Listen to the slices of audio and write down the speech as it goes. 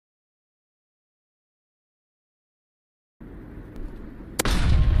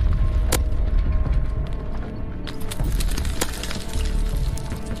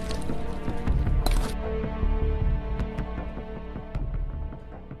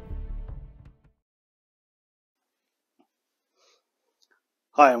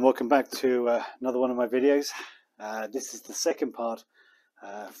Hi and welcome back to another one of my videos. This is the second part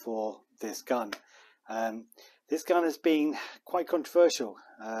for this gun. This gun has been quite controversial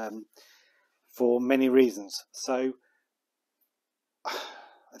for many reasons. So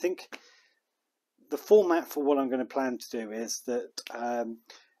I think the format for what I'm going to plan to do is that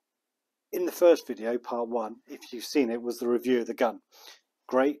in the first video, part one, if you've seen it, was the review of the gun.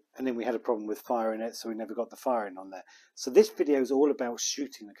 Great, and then we had a problem with firing it, so we never got the firing on there. So this video is all about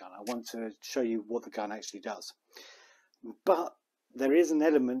shooting the gun. I want to show you what the gun actually does. But there is an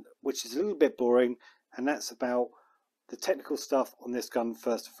element which is a little bit boring, and that's about the technical stuff on this gun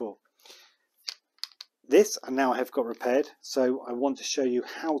first of all. This I now have got repaired, so I want to show you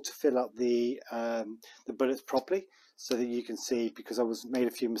how to fill up the bullets properly, so that you can see, because I made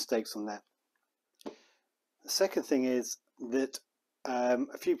a few mistakes on that. The second thing is that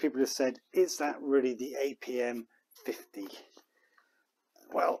a few people have said, is that really the APM 50?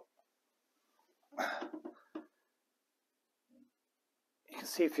 Well, you can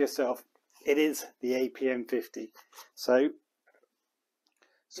see for yourself, it is the APM 50. So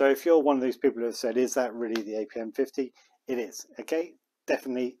if you're one of those people who have said, is that really the APM 50? It is. Okay,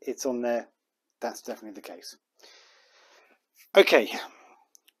 definitely it's on there. That's definitely the case. Okay,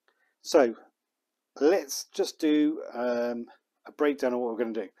 so let's just do a breakdown of what we're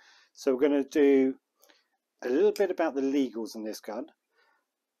going to do. So we're going to do a little bit about the legals on this gun.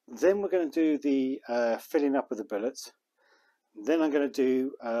 Then we're going to do the filling up of the bullets. Then I'm going to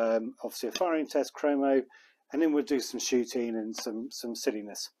do obviously a firing test, chromo, and then we'll do some shooting and some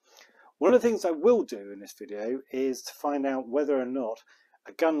silliness. One of the things I will do in this video is to find out whether or not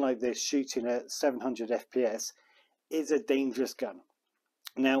a gun like this shooting at 700 FPS is a dangerous gun.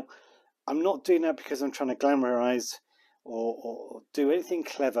 Now, I'm not doing that because I'm trying to glamorize or do anything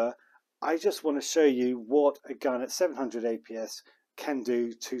clever. I just want to show you what a gun at 700 APS can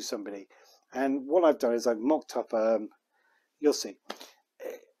do to somebody. And what I've done is I've mocked up, you'll see.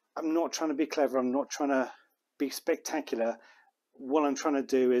 I'm not trying to be clever, I'm not trying to be spectacular. What I'm trying to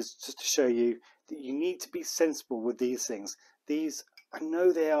do is just to show you that you need to be sensible with these things. These, I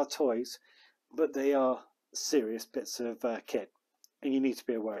know they are toys, but they are serious bits of kit, and you need to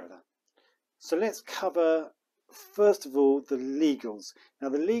be aware of that. So let's cover, first of all, the legals. Now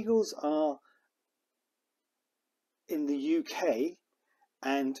the legals are in the UK,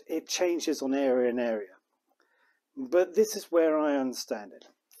 and it changes on area and area. But this is where I understand it.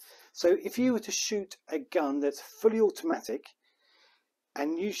 So if you were to shoot a gun that's fully automatic,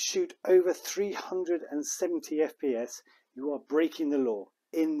 and you shoot over 370 FPS, you are breaking the law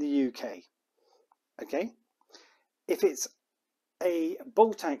in the UK. Okay? If it's a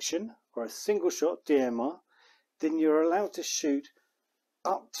bolt action or a single shot DMR, then you're allowed to shoot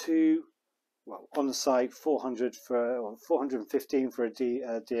up to, well, on the side 400 for, or 415 for a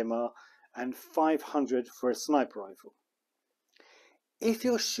DMR and 500 for a sniper rifle. If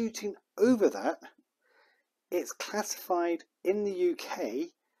you're shooting over that, it's classified in the UK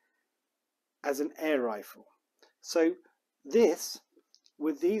as an air rifle. So this,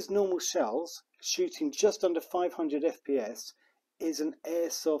 with these normal shells, shooting just under 500 FPS, is an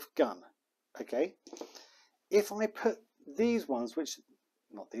airsoft gun. Okay? If I put these ones, which,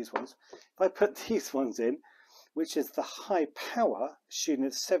 not these ones, if I put these ones in, which is the high power, shooting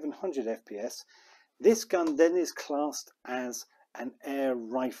at 700 FPS, this gun then is classed as an air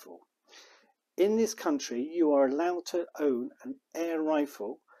rifle. In this country, you are allowed to own an air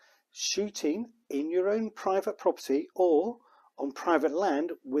rifle shooting in your own private property or on private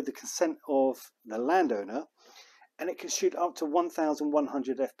land with the consent of the landowner, and it can shoot up to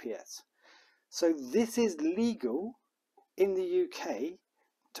 1100 FPS. So this is legal in the UK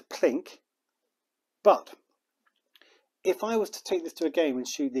to plink, but if I was to take this to a game and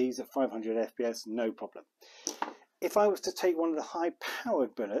shoot these at 500 FPS, no problem. If I was to take one of the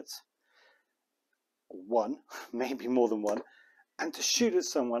high-powered bullets, one, maybe more than one, and to shoot at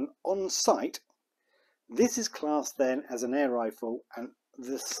someone on site, this is classed then as an air rifle, and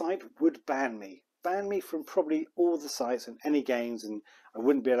the site would ban me from probably all the sites and any games, and I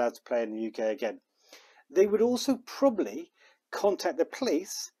wouldn't be allowed to play in the UK again. They would also probably contact the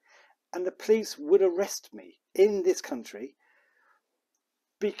police, and the police would arrest me in this country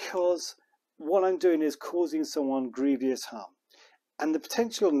because what I'm doing is causing someone grievous harm. And the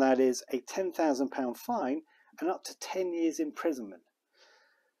potential on that is a £10,000 fine and up to 10 years imprisonment.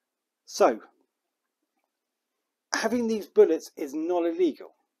 So, having these bullets is not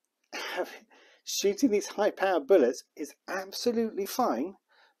illegal. Shooting these high-powered bullets is absolutely fine,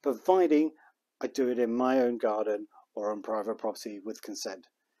 providing I do it in my own garden or on private property with consent.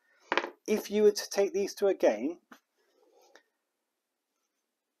 If you were to take these to a game,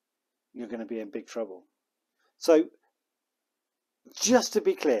 you're going to be in big trouble. So just to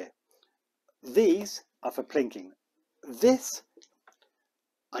be clear, these are for plinking. This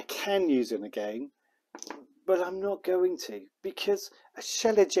I can use in a game, but I'm not going to, because a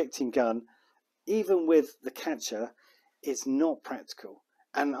shell ejecting gun, even with the catcher, is not practical.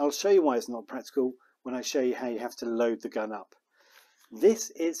 And I'll show you why it's not practical when I show you how you have to load the gun up.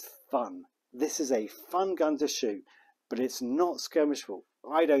 This is fun. This is a fun gun to shoot, but it's not skirmishable,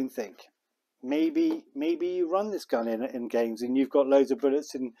 I don't think. Maybe you run this gun in games and you've got loads of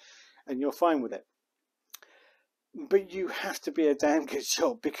bullets and you're fine with it. But you have to be a damn good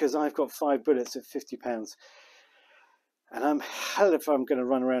shot, because I've got 5 bullets at 50 pounds. And I'm hell if I'm going to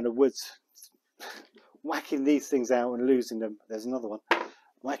run around the woods whacking these things out and losing them. There's another one.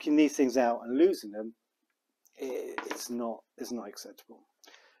 Whacking these things out and losing them, it's not acceptable.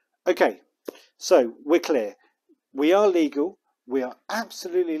 Okay, so we're clear. We are legal. We are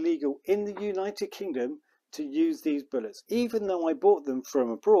absolutely legal in the United Kingdom to use these bullets. Even though I bought them from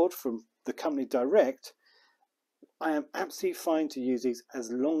abroad, from the company direct, I am absolutely fine to use these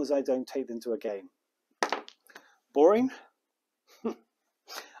as long as I don't take them to a game. Boring?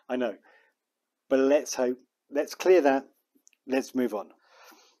 I know. But let's hope. Let's clear that. Let's move on.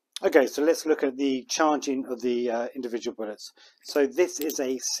 Okay, so let's look at the charging of the individual bullets. So this is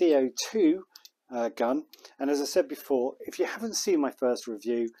a CO2 gun. And as I said before, if you haven't seen my first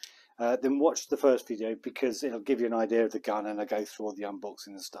review, then watch the first video, because it'll give you an idea of the gun and I go through all the unboxing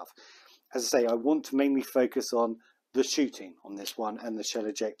and stuff. As I say, I want to mainly focus on the shooting on this one and the shell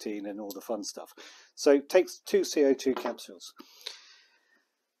ejecting and all the fun stuff. So it takes 2 CO2 capsules.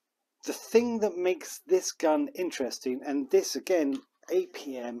 The thing that makes this gun interesting, and this again,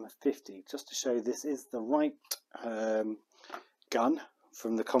 APM50, just to show this is the right gun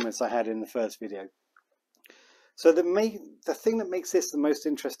from the comments I had in the first video. So the thing that makes this the most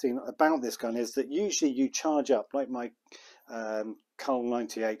interesting about this gun is that usually you charge up, like my Carl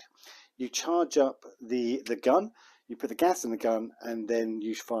 98, you charge up the gun, you put the gas in the gun, and then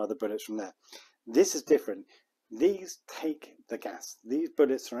you fire the bullets from there. This is different. These take the gas. These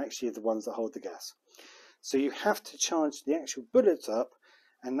bullets are actually the ones that hold the gas. So you have to charge the actual bullets up,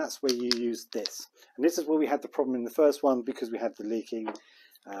 and that's where you use this. And this is where we had the problem in the first one, because we had the leaking.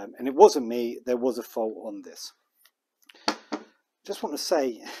 And it wasn't me, there was a fault on this. Just want to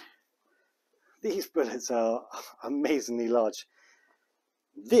say, these bullets are amazingly large.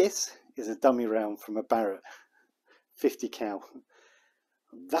 This is a dummy round from a Barrett 50 cal.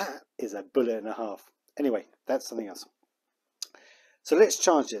 That is a bullet and a half. Anyway, that's something else. So let's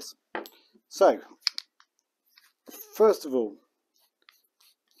charge this. So first of all,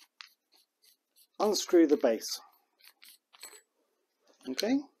 unscrew the base.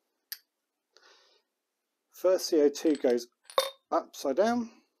 Okay. First CO2 goes upside down,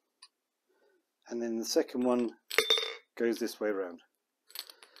 and then the second one goes this way around.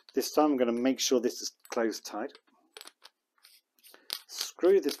 This time I'm going to make sure this is closed tight.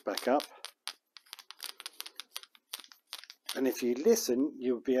 Screw this back up, and if you listen,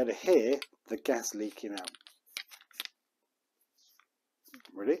 you'll be able to hear the gas leaking out.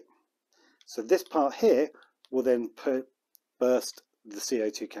 Ready? So this part here will then burst the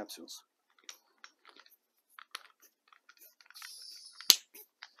CO2 capsules.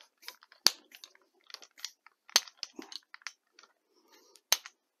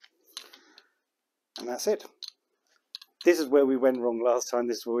 And that's it. This is where we went wrong last time.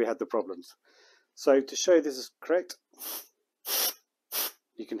 This is where we had the problems. So to show this is correct,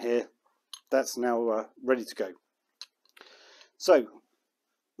 you can hear that's now ready to go. So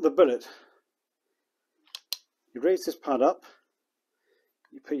the bullet, you raise this part up,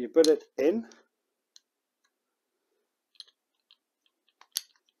 you put your bullet in,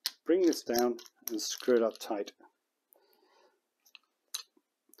 bring this down and screw it up tight.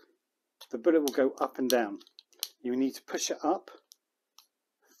 The bullet will go up and down. You need to push it up,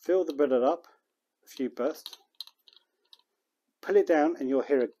 fill the bullet up, a few bursts, pull it down and you'll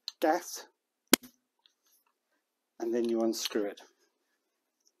hear a gas, and then you unscrew it.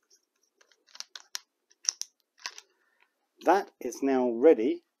 That is now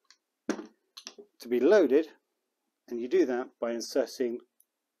ready to be loaded, and you do that by inserting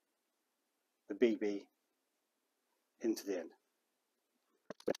the BB into the end.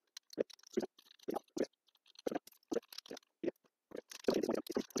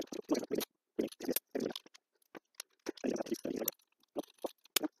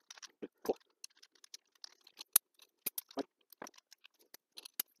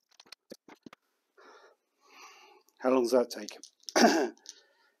 How long does that take?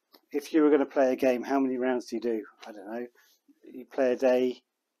 If you were going to play a game, how many rounds do you do? I don't know. You play a day,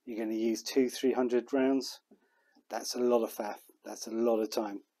 you're going to use 200-300 rounds. That's a lot of faff. That's a lot of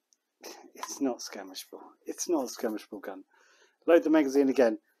time. It's not skirmishable. It's not a skirmishable gun. Load the magazine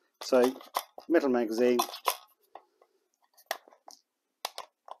again. So, metal magazine.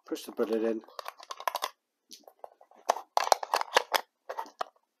 Push the bullet in.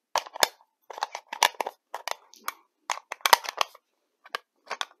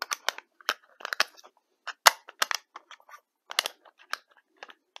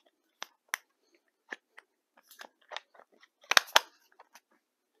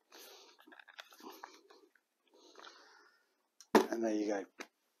 And there you go.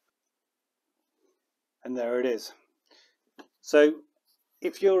 And there it is. So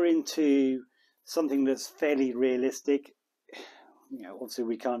if you're into something that's fairly realistic, you know, obviously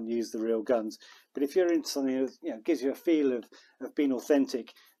we can't use the real guns, but if you're into something that, you know, gives you a feel of being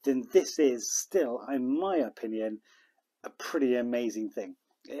authentic, then this is still, in my opinion, a pretty amazing thing.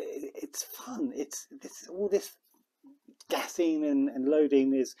 It's fun. All this gassing and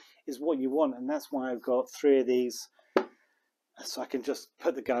loading is what you want, and that's why I've got 3 of these. So I can just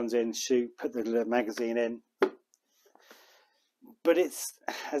put the guns in, shoot, put the magazine in. But it's,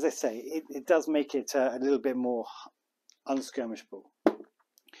 as I say, it does make it a little bit more unskirmishable.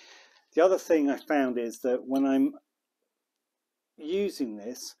 The other thing I found is that when I'm using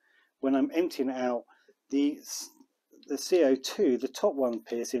this, when I'm emptying it out, the CO2, the top one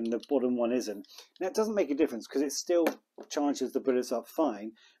piercing, the bottom one isn't. Now it doesn't make a difference because it still charges the bullets up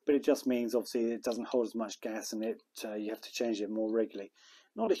fine, but it just means obviously it doesn't hold as much gas, and you have to change it more regularly.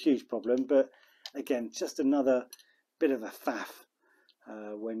 Not a huge problem, but again, just another bit of a faff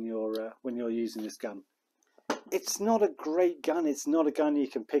when you're using this gun. It's not a great gun. It's not a gun you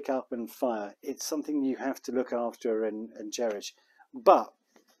can pick up and fire. It's something you have to look after and cherish. But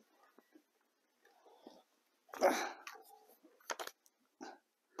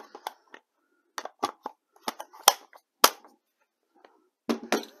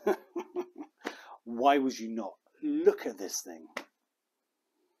why would you not? Look at this thing.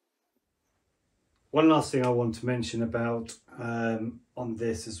 One last thing I want to mention about on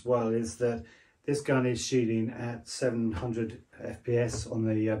this as well is that this gun is shooting at 700 FPS on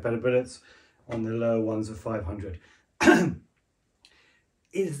the better bullets, on the lower ones at 500.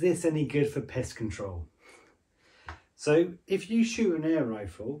 Is this any good for pest control? So if you shoot an air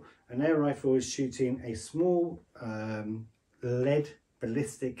rifle is shooting a small lead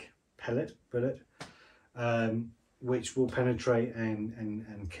ballistic bullet, which will penetrate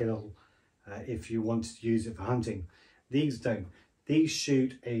and kill if you want to use it for hunting. These don't. These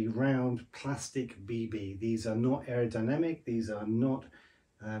shoot a round plastic BB. These are not aerodynamic. These are not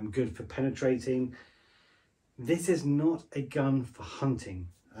good for penetrating. This is not a gun for hunting.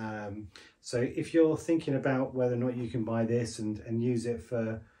 So if you're thinking about whether or not you can buy this and use it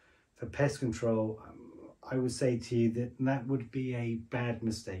for pest control, I would say to you that that would be a bad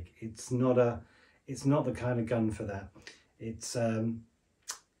mistake. It's not the kind of gun for that. It's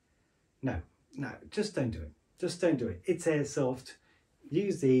no, just don't do it. Just don't do it. It's airsoft.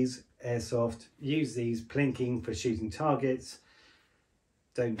 Use these airsoft. Use these plinking for shooting targets.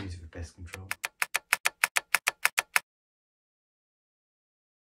 Don't use it for pest control.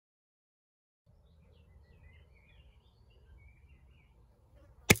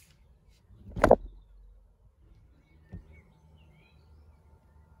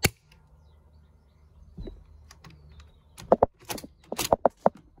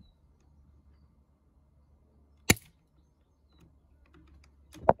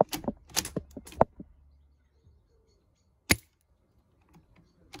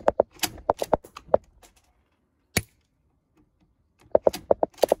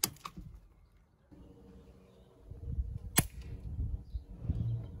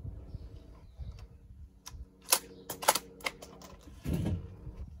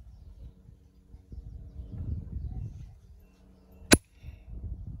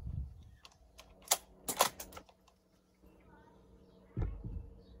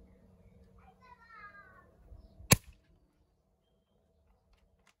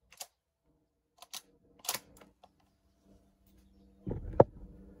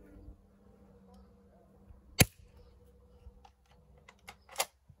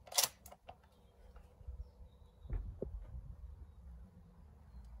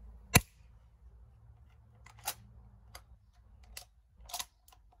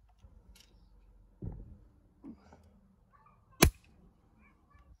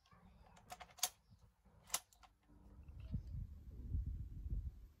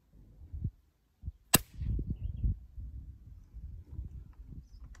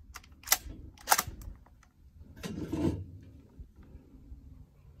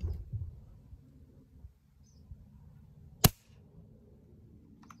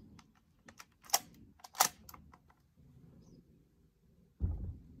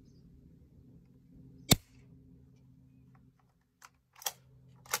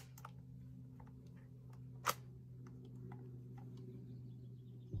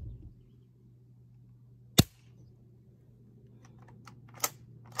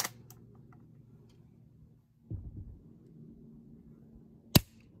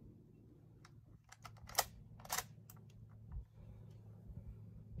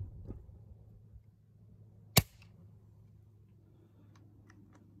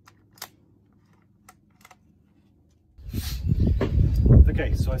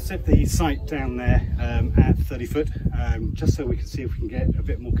 Okay, so I set the sight down there at 30 foot, just so we can see if we can get a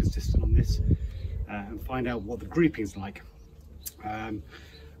bit more consistent on this and find out what the grouping is like. I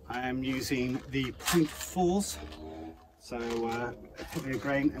am using the 0.4s, so heavier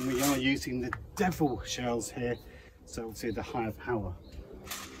grain, and we are using the devil shells here, so obviously the higher power.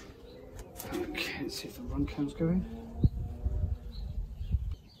 Okay, let's see if the run cam's going.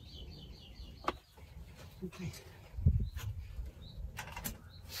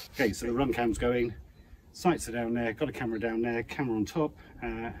 Okay, so the run cam's going, sights are down there, got a camera down there, camera on top,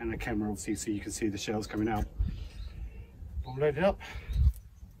 and a camera obviously so you can see the shells coming out. All loaded up.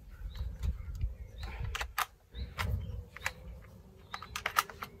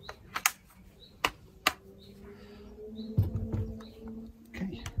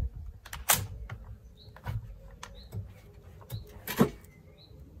 Okay.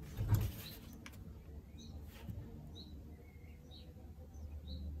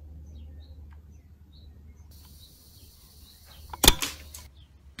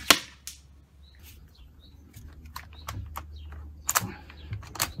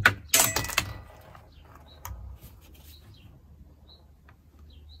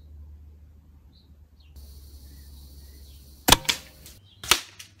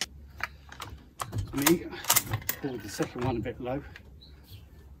 Me, pulled the second one a bit low.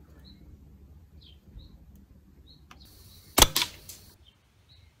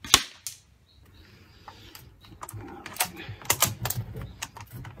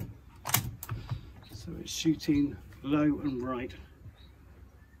 So it's shooting low and right.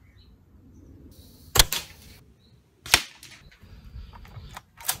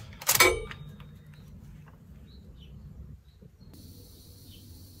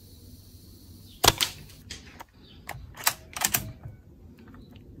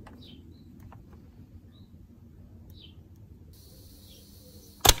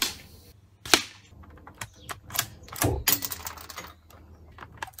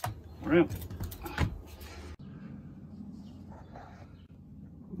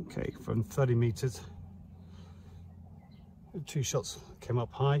 Okay, from 30 meters, 2 shots came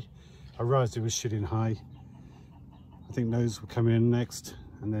up high. I realized it was shooting high. I think those were coming in next,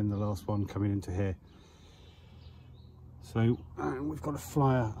 and then the last one coming into here. So we've got a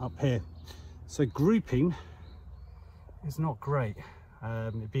flyer up here. So grouping is not great.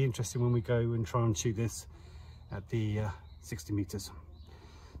 It'd be interesting when we go and try and shoot this at the 60 meters.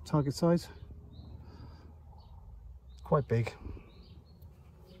 Target size, quite big.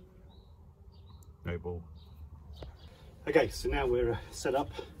 No ball. Okay, so now we're set up.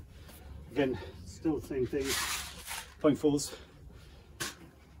 Again, still the same thing, 0.4s.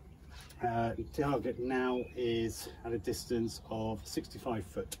 Target now is at a distance of 65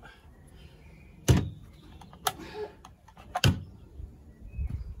 foot.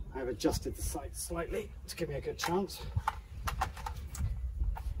 I've adjusted the sight slightly to give me a good chance.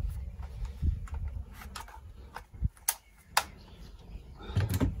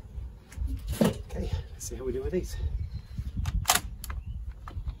 Okay, let's see how we do with these.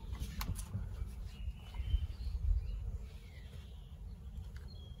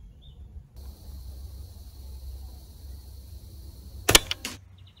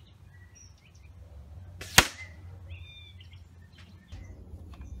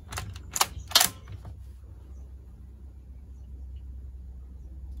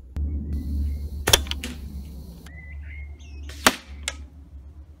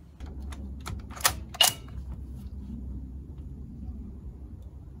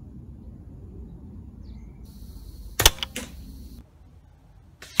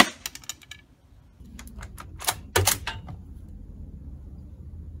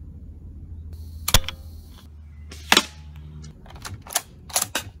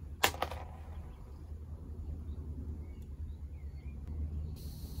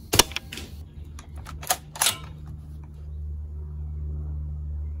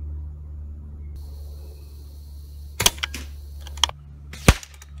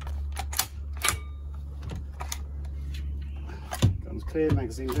 Clear,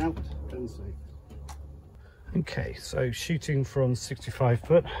 magazines out, gun safe. Okay, so shooting from 65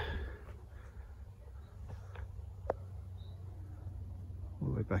 foot. All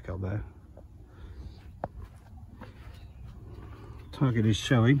the way back up there. Target is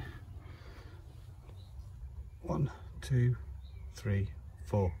showing 1, 2, 3,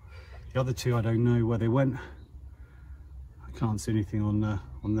 4. The other two I don't know where they went. I can't see anything on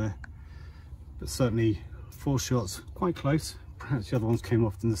there, but certainly 4 shots, quite close. Perhaps the other ones came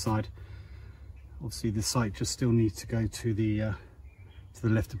off to the side. Obviously the sight just still needs to go to the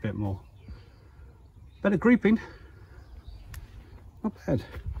left a bit more. Better grouping. Not bad.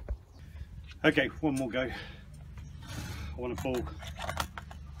 Okay, one more go. I want a ball.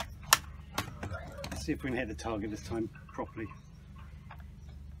 Let's see if we can hit the target this time properly.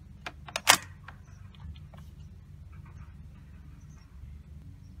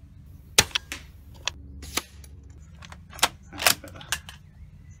 That's better.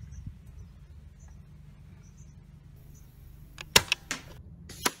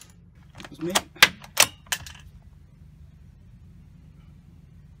 That was me.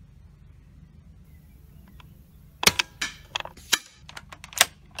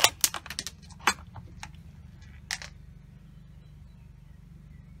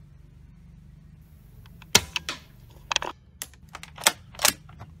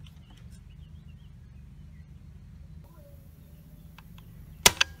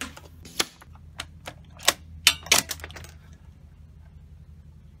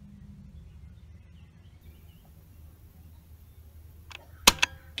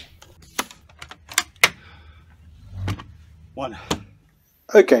 One.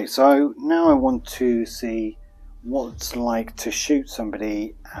 Okay, so now I want to see what it's like to shoot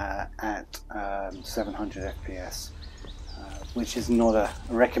somebody at 700 FPS, which is not a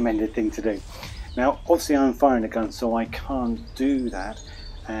recommended thing to do. Now, obviously I'm firing a gun, so I can't do that,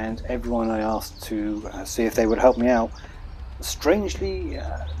 and everyone I asked to see if they would help me out strangely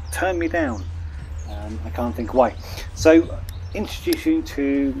turned me down. I can't think why. So, introduce you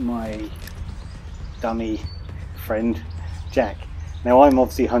to my dummy friend, Jack. Now I'm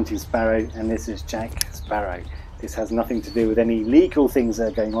obviously hunting Sparrow, and this is Jack Sparrow. This has nothing to do with any legal things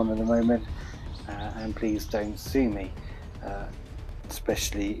that are going on at the moment, and please don't sue me,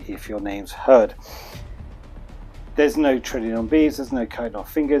 especially if your name's Heard. There's no treading on beads, there's no cutting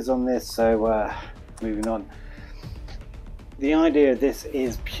off fingers on this, so moving on. The idea of this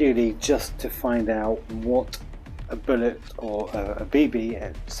is purely just to find out what a bullet or a BB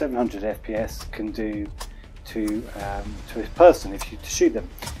at 700 FPS can do to a person if you shoot them.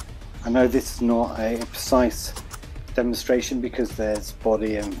 I know this is not a precise demonstration because there's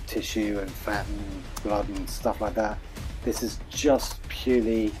body and tissue and fat and blood and stuff like that. This is just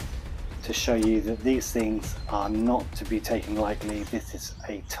purely to show you that these things are not to be taken lightly. This is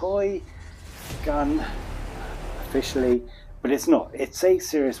a toy gun officially, but it's not. It's a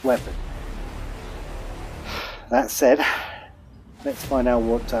serious weapon. That said, let's find out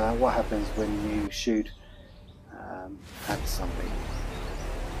what happens when you shoot at somebody.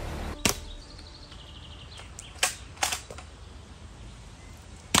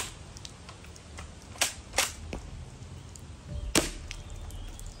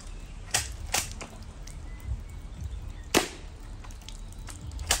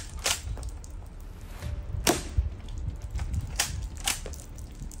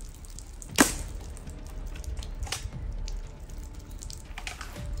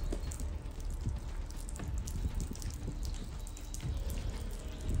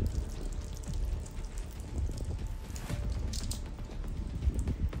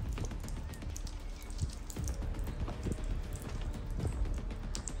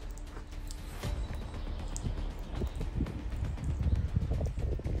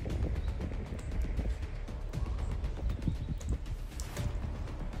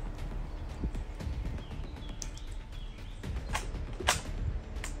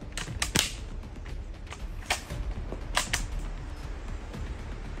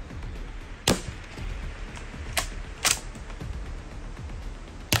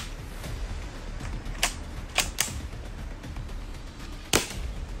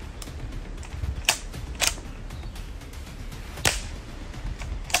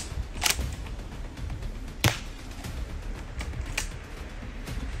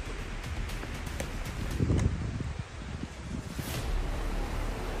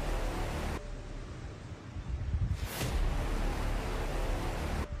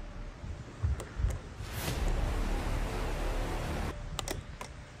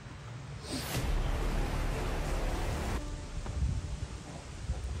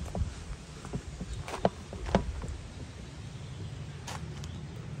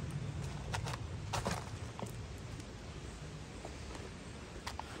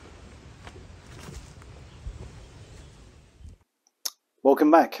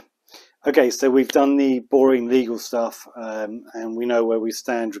 Welcome back. Okay, so we've done the boring legal stuff, and we know where we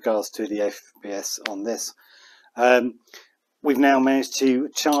stand regards to the FPS on this. We've now managed to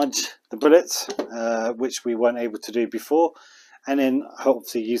charge the bullets, which we weren't able to do before, and then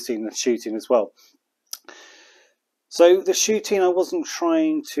obviously you've seen the shooting as well. So the shooting, I wasn't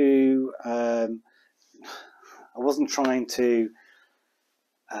trying to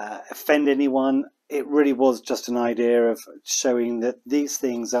offend anyone. it really was just an idea of showing that these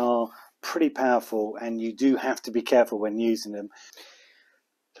things are pretty powerful and you do have to be careful when using them.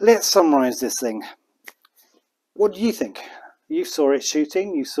 Let's summarize this thing. What do you think? You saw it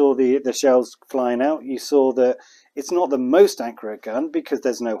shooting, you saw the shells flying out, you saw that it's not the most accurate gun because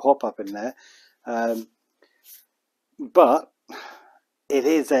there's no hop up in there, but it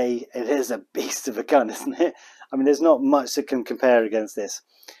is a beast of a gun, isn't it? I mean, there's not much that can compare against this.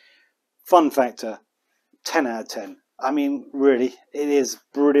 Fun factor, 10 out of 10. I mean, really, it is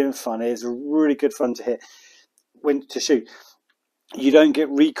brilliant fun. It is really good fun to hit, to shoot. You don't get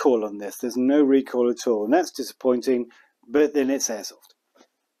recoil on this. There's no recoil at all, and that's disappointing, but then it's airsoft.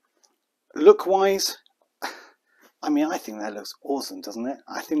 Look-wise, I mean, I think that looks awesome, doesn't it?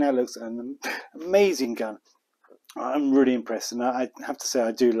 I think that looks an amazing gun. I'm really impressed, and I have to say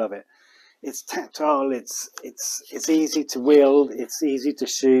I do love it. It's tactile, it's easy to wield, it's easy to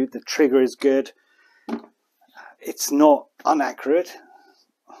shoot, the trigger is good. It's not inaccurate,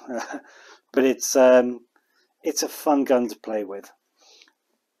 but it's a fun gun to play with.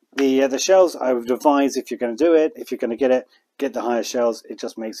 The shells, I would advise, if you're going to do it, if you're going to get the higher shells. It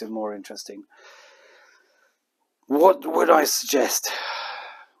just makes it more interesting. What would I suggest?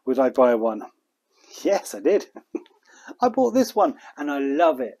 Would I buy one? Yes, I did. I bought this one and I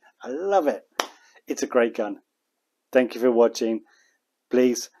love it. I love it. It's a great gun. Thank you for watching.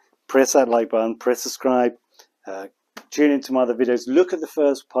 Please press that like button, press subscribe, tune into my other videos. Look at the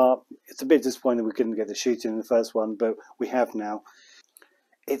first part. It's a bit disappointing we couldn't get the shooting in the first one, but we have now.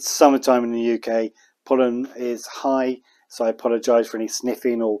 It's summertime in the UK. Pollen is high, so I apologise for any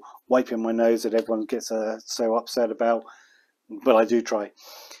sniffing or wiping my nose that everyone gets so upset about, but I do try.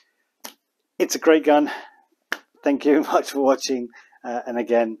 It's a great gun. Thank you very much for watching, and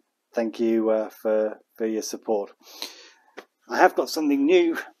again, thank you for your support. I have got something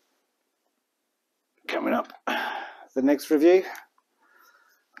new coming up. The next review,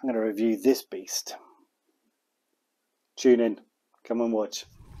 I'm going to review this beast. Tune in. Come and watch.